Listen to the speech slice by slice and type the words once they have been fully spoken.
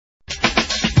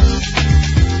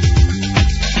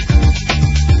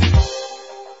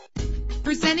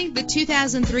Presenting the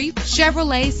 2003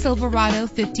 Chevrolet Silverado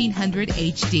 1500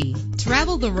 HD.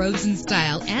 Travel the roads in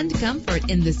style and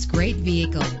comfort in this great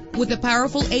vehicle. With a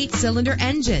powerful 8-cylinder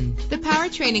engine, the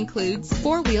powertrain includes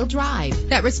 4-wheel drive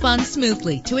that responds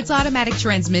smoothly to its automatic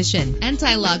transmission.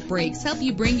 Anti-lock brakes help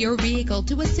you bring your vehicle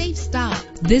to a safe stop.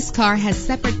 This car has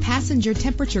separate passenger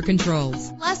temperature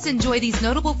controls. Plus, enjoy these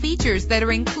notable features that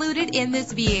are included in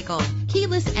this vehicle: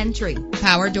 keyless entry,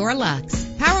 power door locks,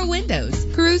 power windows,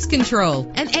 cruise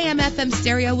control, an AM/FM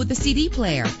stereo with a CD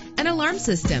player, an alarm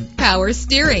system, power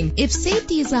steering. If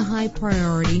safety is a high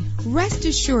priority, rest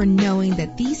assured knowing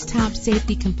that these top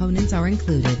safety components are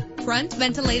included: front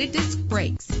ventilated disc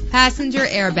brakes, passenger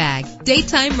airbag,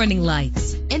 daytime running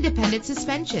lights, independent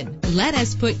suspension. Let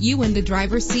us put you in the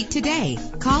driver's seat today.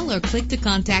 Call or click to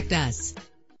contact us.